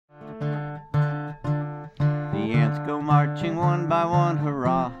go marching one by one,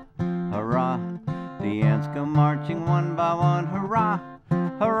 hurrah, hurrah. The ants go marching one by one, hurrah,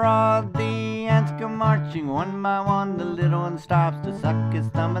 hurrah. The ants go marching one by one. The little one stops to suck his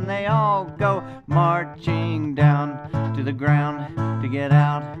thumb, and they all go marching down to the ground to get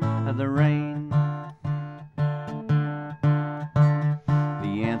out of the rain.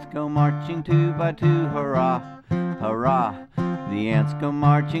 The ants go marching two by two, hurrah, hurrah. The ants go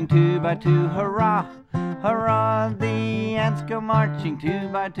marching two by two, hurrah, hurrah. The ants go marching two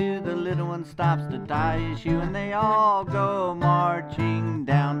by two. The little one stops to tie his shoe, and they all go marching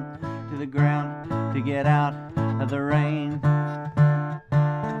down to the ground to get out of the rain.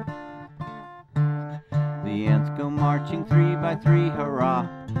 The ants go marching three by three, hurrah,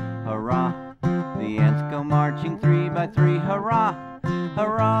 hurrah. The ants go marching three by three, hurrah,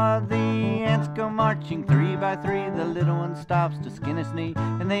 hurrah. The ants go marching three by three. The little one stops to skin his knee,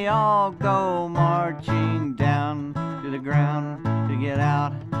 and they all go marching down to the ground to get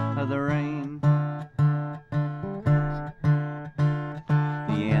out of the rain.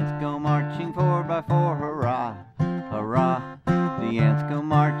 The ants go marching four by four, hurrah, hurrah. The ants go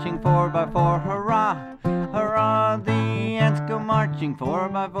marching four by four, hurrah, hurrah. The ants go marching four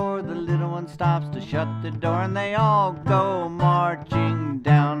by four. The little one stops to shut the door, and they all go marching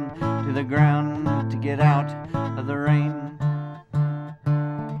down to the ground to get out of the rain.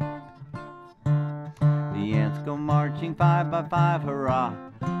 The ants go marching five by five, hurrah,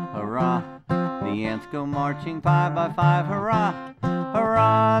 hurrah. The ants go marching five by five, hurrah,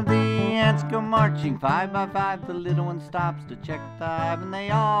 hurrah. The ants go marching five by five. The little one stops to check the hive, and they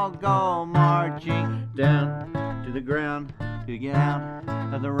all go marching down to the ground to get out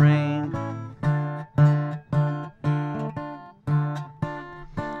of the rain.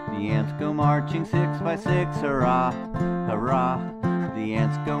 The ants go marching six by six, hurrah, hurrah. The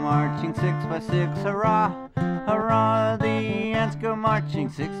ants go marching six by six, hurrah, hurrah. The ants go marching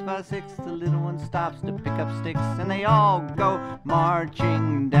six by six. The little one stops to pick up sticks, and they all go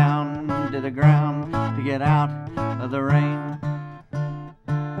marching down to the ground to get out of the rain.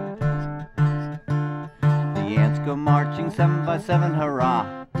 The ants go marching seven by seven,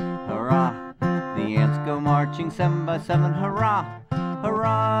 hurrah, hurrah. The ants go marching seven by seven, hurrah,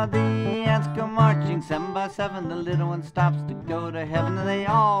 hurrah. The ants go marching seven by seven. The little one stops to go to heaven, and they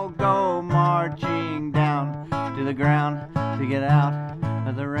all go marching down to the ground to get out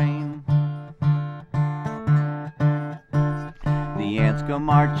of the rain. The ants go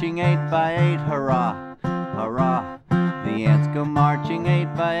marching eight by eight, hurrah, hurrah. The ants go marching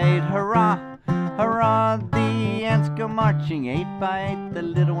eight by eight, hurrah, hurrah. The ants go marching eight by eight. The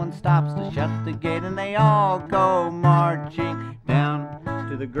little one stops to shut the gate, and they all go marching down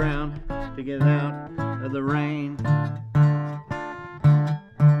to the ground to get out of the rain.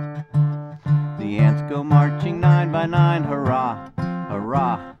 The ants go marching nine by nine, hurrah,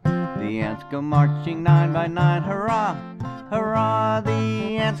 hurrah. The ants go marching nine by nine, hurrah, hurrah.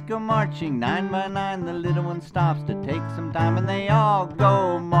 The ants go marching nine by nine. The little one stops to take some time, and they all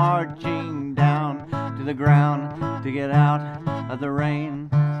go marching down to the ground to get out of the rain.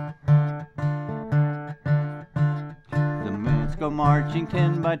 The ants go marching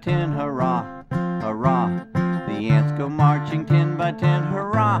 10 by 10, hurrah, hurrah. The ants go marching 10 by 10,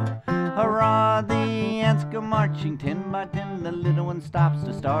 hurrah, hurrah. The ants go marching 10 by 10. The little one stops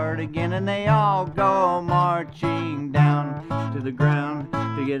to start again, and they all go marching down to the ground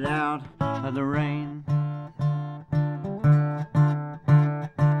to get out of the rain.